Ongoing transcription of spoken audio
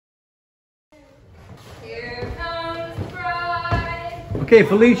Okay,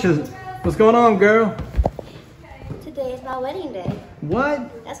 Felicia, what's going on, girl? Today is my wedding day.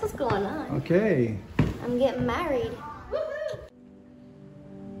 What? That's what's going on. Okay. I'm getting married.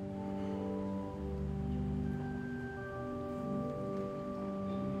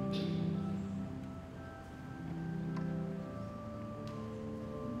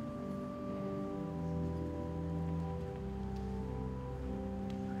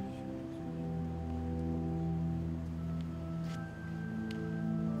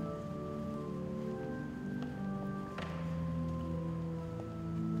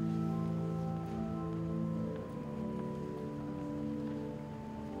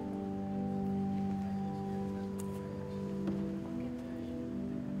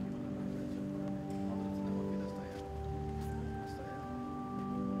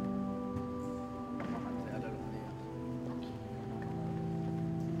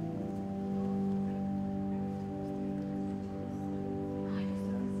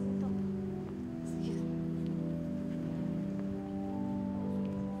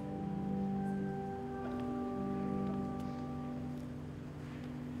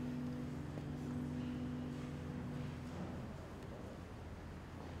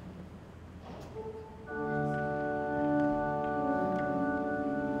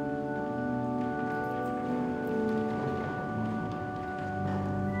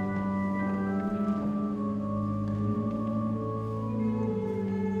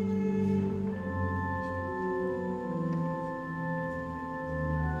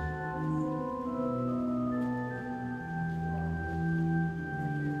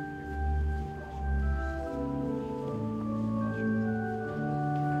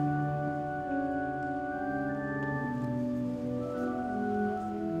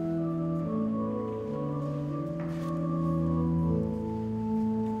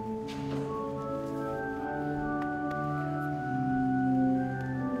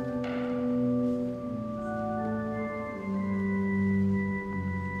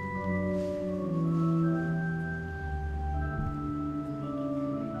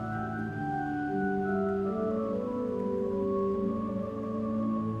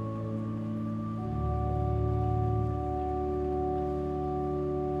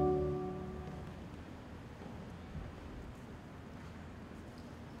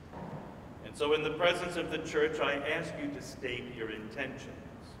 And so in the presence of the church, I ask you to state your intentions.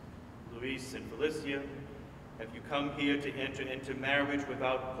 Luis and Felicia, have you come here to enter into marriage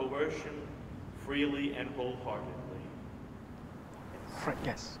without coercion, freely and wholeheartedly?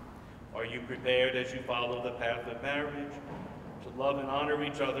 Yes. Are you prepared, as you follow the path of marriage, to love and honor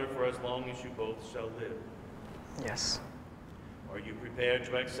each other for as long as you both shall live? Yes. Are you prepared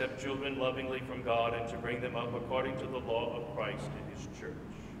to accept children lovingly from God and to bring them up according to the law of Christ and his church?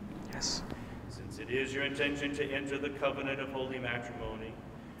 Yes. Since it is your intention to enter the covenant of holy matrimony,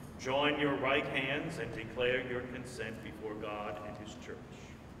 join your right hands and declare your consent before God and his church.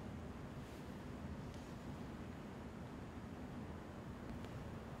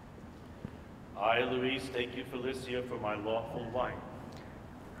 I, Luis, take you, Felicia, for my lawful wife.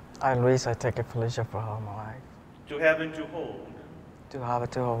 I, Luis, I take Felicia for all my life. To have and to hold. To have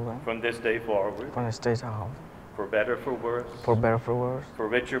it to hold. From this day forward. From this day to hold. For better, for worse. For better, for worse. For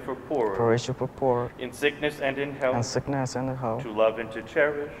richer, for poorer. For richer, for poorer. In sickness and in health. In sickness and in health. To love and to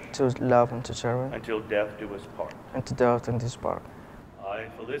cherish. To love and to cherish. Until death do us part. And to death and this part. I,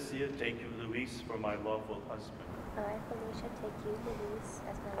 Felicia, take you, Luis, for my lawful husband. I, Felicia, take you, Luis,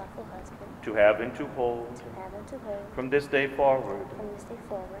 as my lawful husband. To have and to hold. To have and to hold. From this day forward. From this day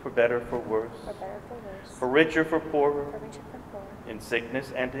forward. For better, for worse. For better, for worse. For richer, for poorer. For richer, for poorer. In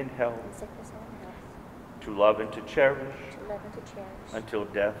sickness and in health. In sickness and in health. To love and to cherish. To love and to cherish. Until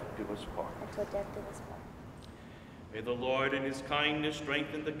death do us part. Until death do us part. May the Lord in his kindness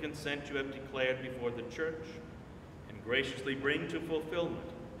strengthen the consent you have declared before the church and graciously bring to fulfillment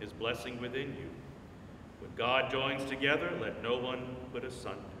his blessing within you. What God joins together, let no one put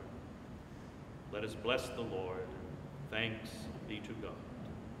asunder. Let us bless the Lord. Thanks be to God.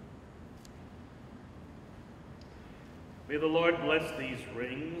 May the Lord bless these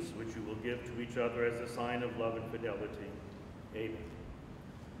rings, which you will give to each other as a sign of love and fidelity. Amen.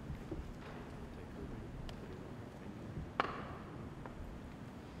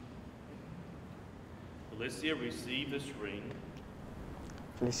 Felicia, receive this ring.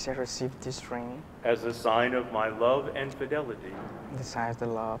 Felicia, receive this ring. As a sign of my love and fidelity. The sign of the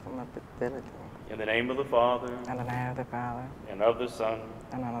love and my fidelity. In the name of the Father. And the name of the Father. And of the Son.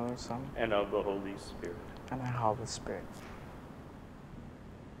 And of the Son. And of the Holy Spirit. And the Holy Spirit.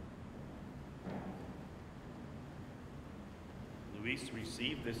 Luis,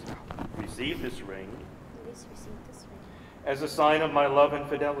 receive this ring. Luis, receive this ring. as a sign of my love and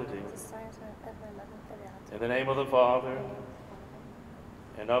fidelity. as a sign of my love and fidelity. In the name of the Father, In the name of the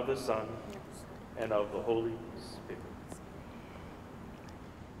Father, and of the Son, and of the Son, and of the Holy Spirit.